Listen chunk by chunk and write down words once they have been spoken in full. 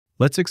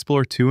Let's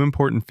explore two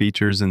important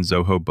features in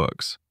Zoho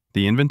Books,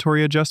 the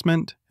Inventory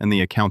Adjustment and the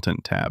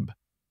Accountant tab.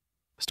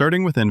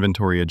 Starting with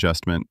Inventory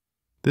Adjustment,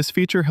 this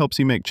feature helps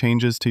you make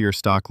changes to your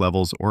stock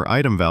levels or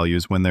item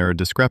values when there are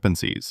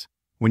discrepancies.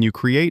 When you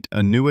create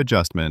a new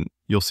adjustment,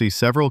 you'll see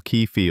several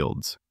key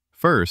fields.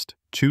 First,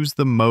 choose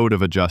the mode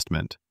of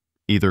adjustment,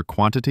 either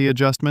quantity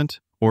adjustment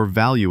or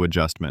value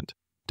adjustment,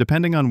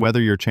 depending on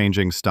whether you're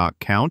changing stock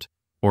count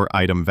or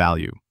item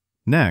value.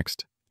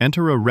 Next,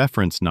 enter a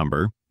reference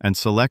number and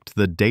select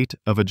the date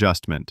of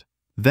adjustment.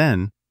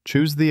 Then,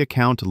 choose the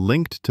account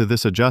linked to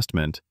this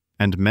adjustment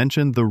and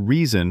mention the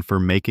reason for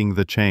making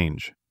the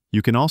change.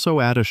 You can also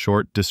add a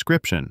short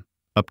description,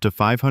 up to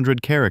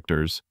 500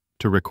 characters,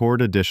 to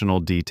record additional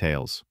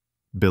details.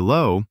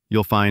 Below,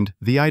 you'll find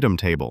the item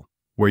table,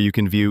 where you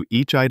can view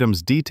each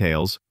item's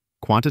details,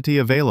 quantity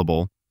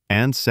available,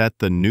 and set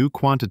the new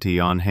quantity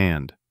on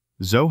hand.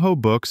 Zoho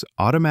Books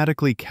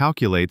automatically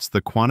calculates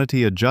the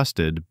quantity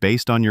adjusted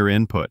based on your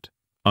input.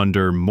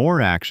 Under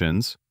More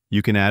Actions,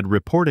 you can add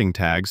reporting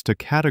tags to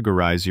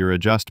categorize your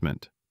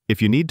adjustment.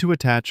 If you need to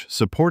attach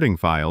supporting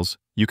files,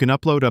 you can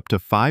upload up to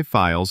 5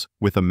 files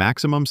with a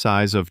maximum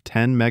size of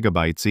 10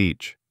 megabytes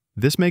each.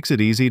 This makes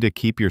it easy to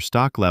keep your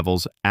stock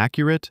levels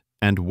accurate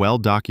and well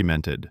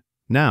documented.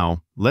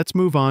 Now, let's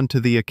move on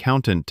to the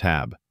Accountant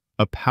tab,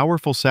 a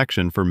powerful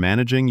section for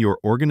managing your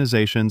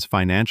organization's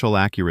financial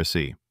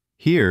accuracy.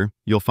 Here,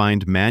 you'll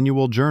find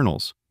manual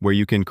journals, where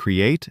you can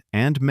create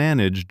and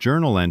manage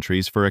journal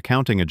entries for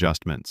accounting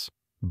adjustments.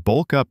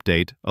 Bulk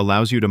Update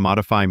allows you to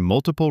modify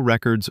multiple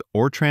records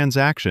or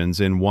transactions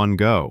in one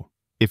go.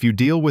 If you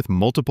deal with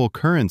multiple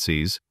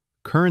currencies,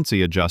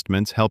 currency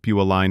adjustments help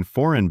you align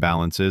foreign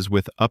balances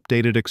with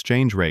updated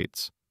exchange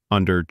rates.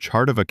 Under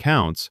Chart of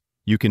Accounts,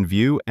 you can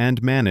view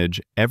and manage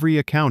every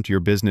account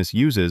your business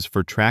uses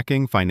for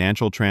tracking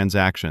financial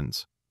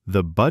transactions.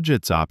 The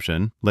Budgets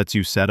option lets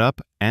you set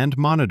up and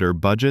monitor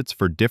budgets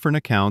for different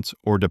accounts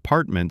or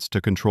departments to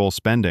control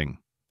spending.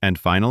 And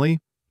finally,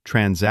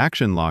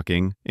 Transaction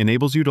Locking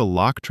enables you to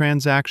lock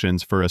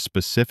transactions for a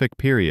specific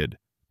period,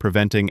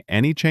 preventing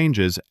any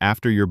changes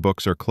after your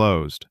books are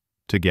closed.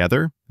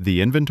 Together,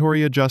 the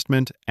Inventory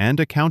Adjustment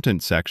and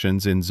Accountant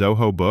sections in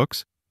Zoho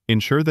Books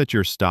ensure that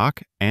your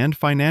stock and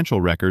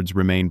financial records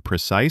remain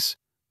precise,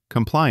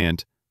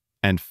 compliant,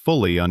 and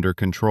fully under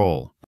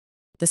control.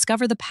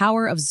 Discover the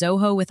power of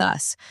Zoho with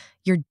us,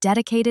 your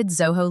dedicated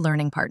Zoho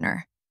learning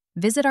partner.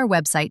 Visit our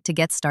website to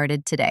get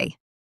started today.